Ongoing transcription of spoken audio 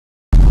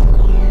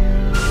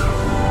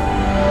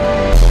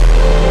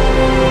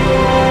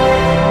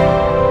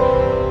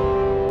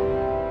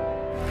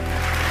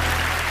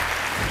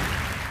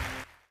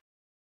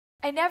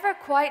I never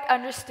quite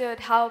understood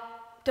how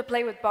to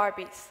play with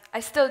Barbies. I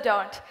still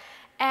don't.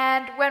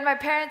 And when my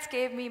parents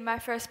gave me my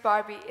first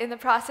Barbie, in the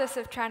process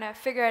of trying to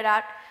figure it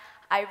out,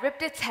 I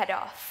ripped its head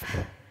off.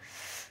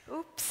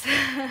 Oops.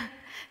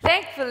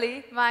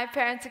 Thankfully, my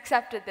parents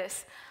accepted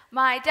this.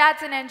 My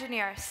dad's an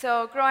engineer,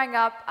 so growing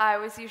up, I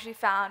was usually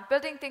found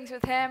building things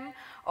with him,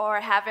 or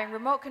having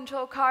remote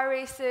control car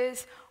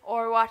races,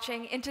 or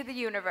watching Into the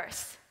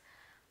Universe.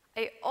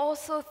 I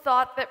also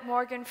thought that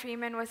Morgan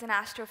Freeman was an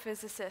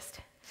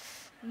astrophysicist.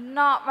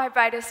 Not my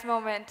brightest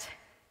moment.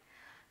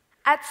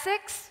 At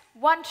 6,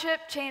 one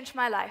chip changed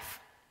my life.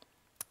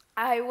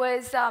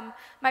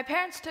 My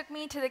parents took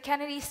me to the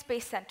Kennedy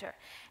Space Center,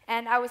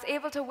 and I was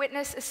able to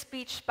witness a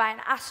speech by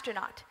an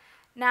astronaut.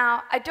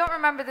 Now, I don't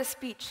remember the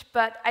speech,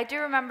 but I do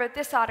remember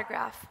this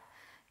autograph.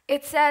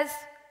 It says,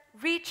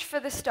 "Reach for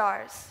the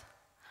stars."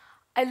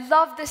 I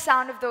love the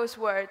sound of those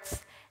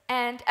words,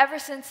 and ever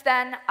since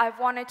then, I've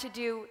wanted to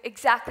do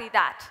exactly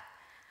that.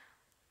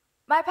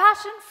 My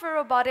passion for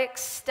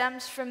robotics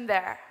stems from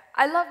there.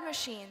 I love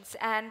machines,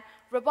 and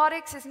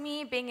robotics is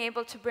me being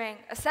able to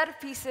bring a set of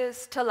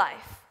pieces to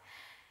life.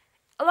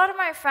 A lot of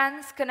my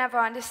friends can never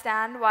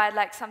understand why I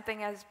like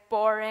something as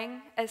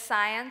boring as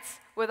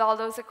science with all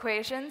those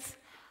equations,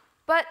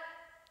 but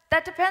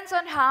that depends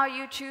on how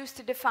you choose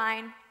to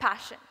define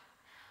passion.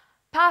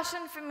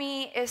 Passion for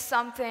me is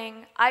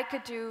something I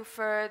could do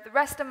for the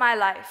rest of my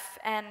life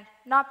and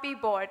not be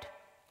bored.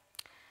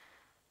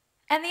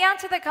 And the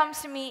answer that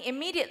comes to me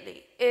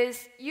immediately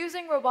is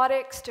using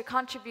robotics to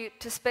contribute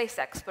to space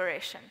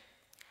exploration.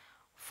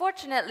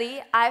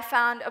 Fortunately, I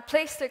found a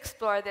place to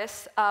explore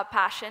this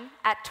passion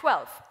at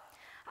 12.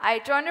 I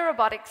joined a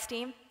robotics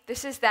team,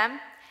 this is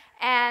them,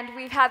 and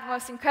we've had the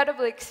most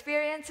incredible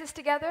experiences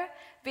together,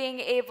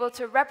 being able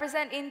to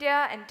represent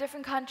India in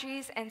different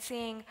countries and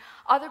seeing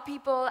other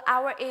people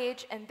our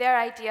age and their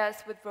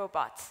ideas with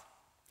robots.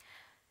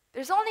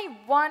 There's only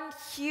one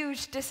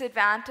huge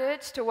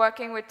disadvantage to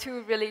working with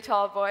 2 really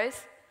tall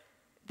boys.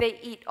 They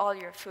eat all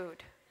your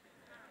food.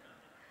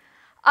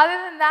 Other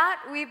than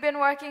that, we've been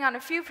working on a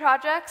few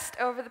projects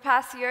over the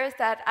past years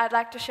that I'd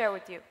like to share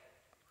with you.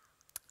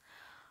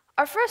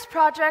 Our first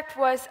project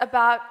was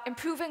about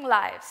improving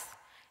lives.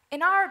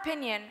 In our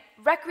opinion,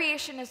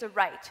 recreation is a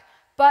right,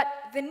 but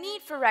the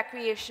need for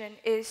recreation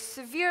is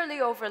severely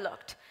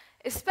overlooked,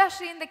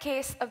 especially in the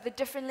case of the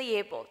differently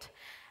abled.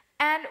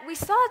 And we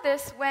saw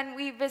this when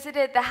we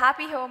visited the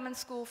Happy Home and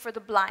School for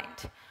the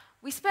Blind.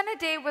 We spent a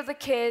day with the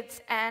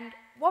kids, and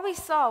what we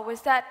saw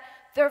was that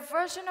their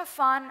version of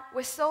fun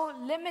was so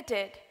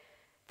limited.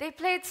 They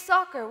played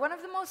soccer, one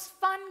of the most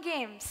fun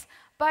games,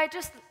 by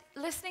just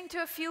listening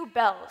to a few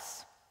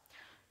bells.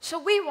 So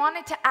we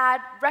wanted to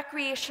add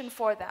recreation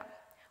for them.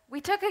 We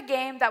took a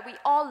game that we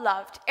all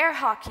loved, air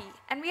hockey,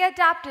 and we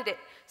adapted it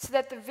so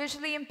that the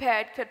visually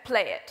impaired could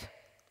play it.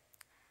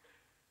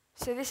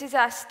 So this is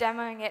us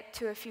demoing it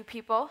to a few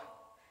people.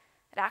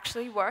 It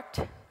actually worked.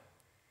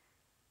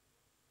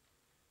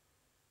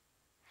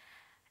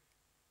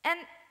 And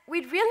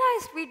we'd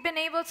realized we'd been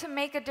able to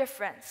make a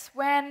difference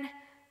when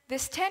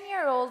this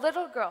 10-year-old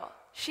little girl,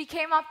 she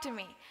came up to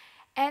me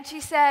and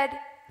she said,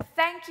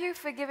 "Thank you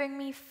for giving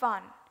me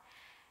fun."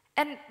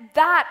 And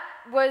that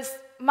was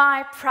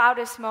my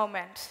proudest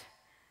moment.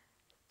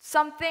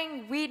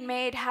 Something we'd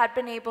made had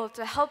been able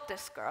to help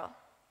this girl.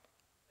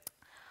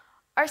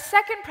 Our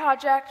second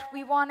project,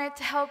 we wanted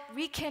to help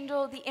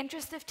rekindle the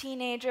interest of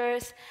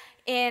teenagers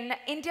in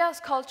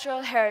India's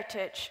cultural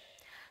heritage.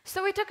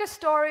 So we took a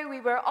story we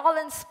were all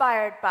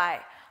inspired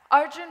by,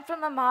 Arjun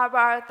from the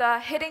Mahabharata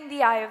hitting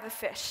the eye of the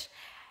fish.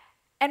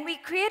 And we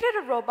created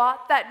a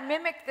robot that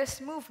mimicked this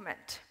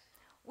movement.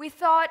 We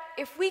thought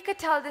if we could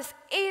tell this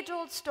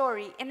age-old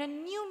story in a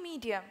new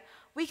medium,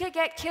 we could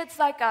get kids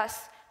like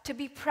us to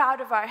be proud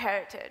of our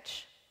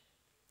heritage.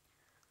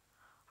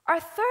 Our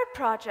third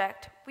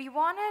project, we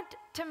wanted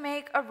to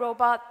make a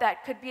robot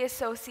that could be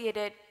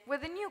associated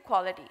with a new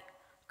quality,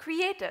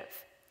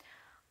 creative.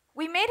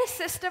 We made a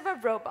system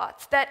of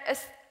robots that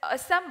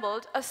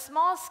assembled a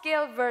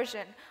small-scale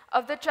version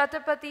of the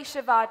Chhatrapati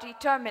Shivaji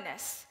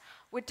terminus,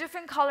 with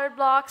different colored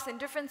blocks and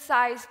different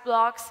sized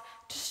blocks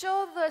to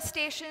show the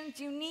station's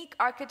unique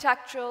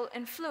architectural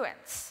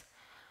influence.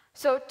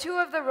 So 2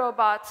 of the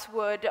robots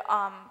would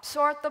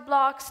sort the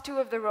blocks, 2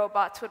 of the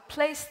robots would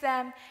place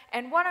them,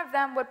 and 1 of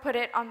them would put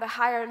it on the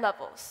higher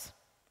levels.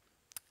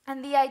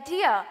 And the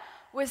idea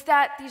was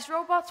that these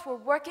robots were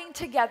working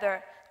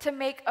together to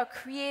make a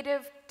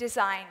creative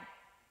design.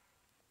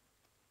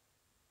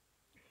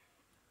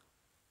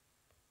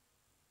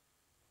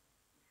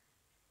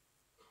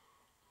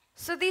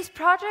 So these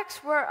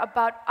projects were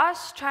about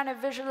us trying to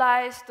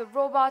visualize the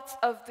robots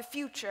of the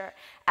future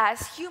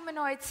as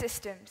humanoid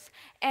systems,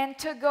 and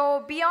to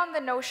go beyond the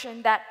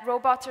notion that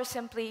robots are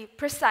simply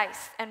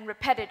precise and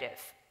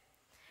repetitive.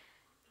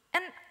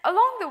 And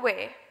along the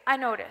way, I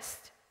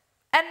noticed,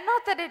 and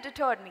not that it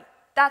deterred me,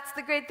 that's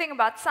the great thing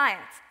about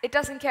science, it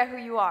doesn't care who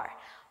you are,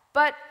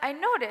 but I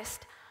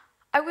noticed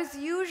I was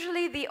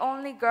usually the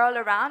only girl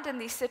around in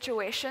these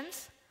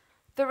situations.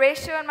 The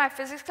ratio in my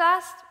physics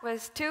class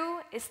was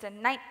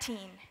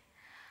 2:19.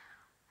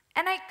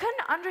 And I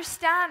couldn't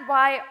understand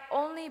why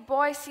only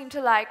boys seem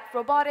to like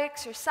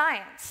robotics or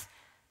science.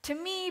 To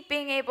me,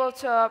 being able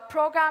to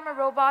program a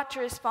robot to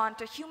respond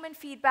to human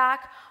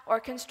feedback or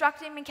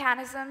constructing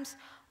mechanisms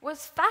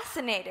was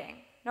fascinating,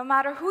 no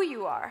matter who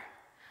you are.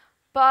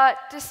 But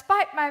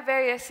despite my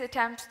various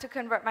attempts to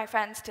convert my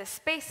friends to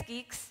space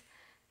geeks,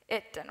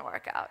 it didn't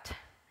work out.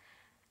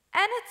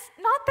 And it's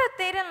not that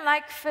they didn't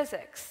like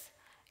physics.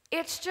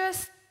 It's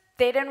just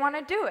they didn't want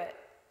to do it.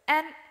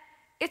 And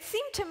it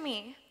seemed to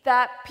me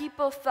that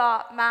people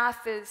thought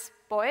math is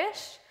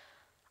boyish.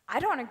 I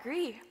don't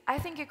agree. I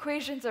think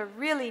equations are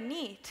really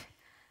neat.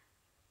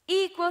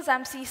 E equals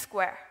mc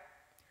squared.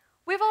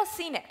 We've all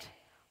seen it,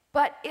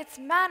 but it's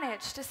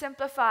managed to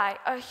simplify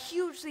a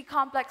hugely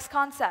complex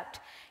concept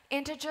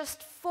into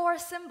just 4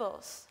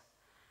 symbols.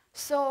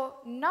 So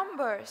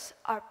numbers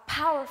are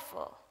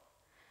powerful.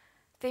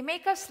 They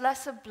make us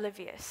less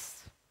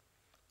oblivious.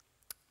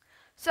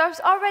 So I was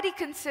already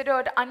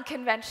considered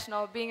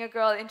unconventional being a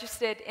girl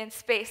interested in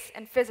space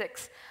and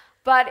physics,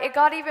 but it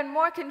got even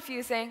more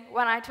confusing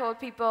when I told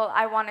people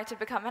I wanted to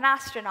become an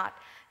astronaut.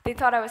 They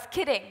thought I was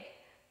kidding.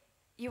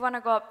 You want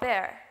to go up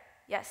there?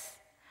 Yes.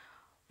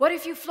 What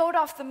if you float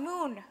off the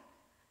moon?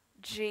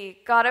 Gee,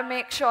 gotta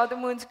make sure the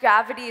moon's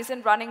gravity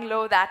isn't running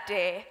low that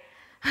day.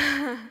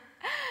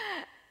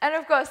 And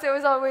of course, there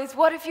was always,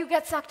 what if you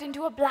get sucked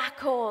into a black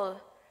hole?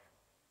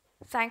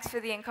 Thanks for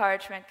the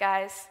encouragement,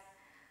 guys.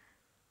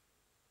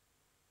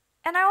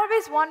 And I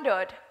always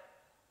wondered,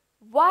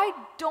 why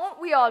don't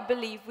we all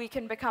believe we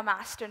can become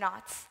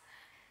astronauts?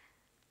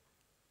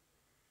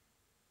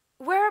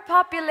 We're a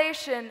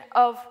population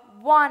of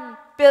 1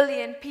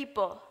 billion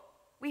people.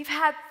 We've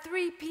had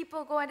 3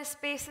 people go into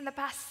space in the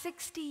past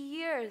 60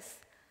 years.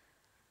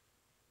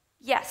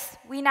 Yes,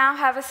 we now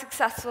have a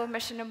successful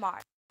mission to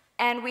Mars.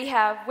 And we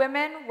have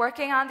women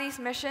working on these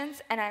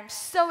missions, and I'm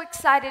so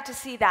excited to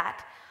see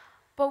that.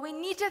 But we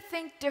need to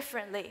think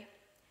differently.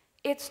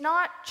 It's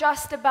not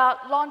just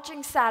about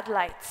launching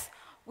satellites.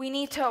 We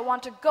need to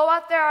want to go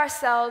out there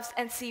ourselves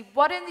and see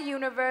what in the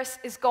universe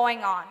is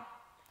going on.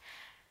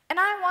 And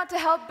I want to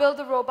help build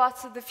the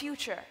robots of the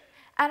future.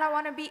 And I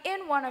want to be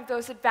in one of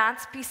those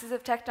advanced pieces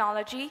of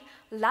technology,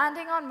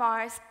 landing on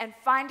Mars and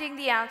finding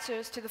the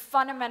answers to the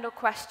fundamental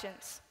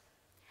questions.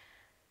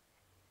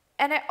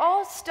 And it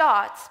all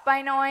starts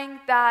by knowing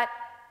that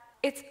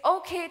it's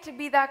okay to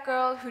be that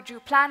girl who drew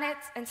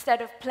planets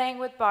instead of playing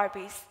with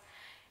Barbies.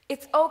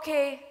 It's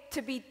okay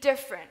to be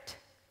different.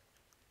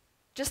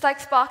 Just like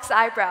Spock's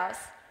eyebrows,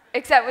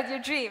 except with your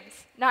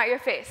dreams, not your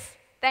face.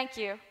 Thank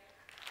you.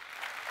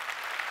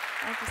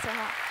 Thank you so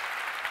much.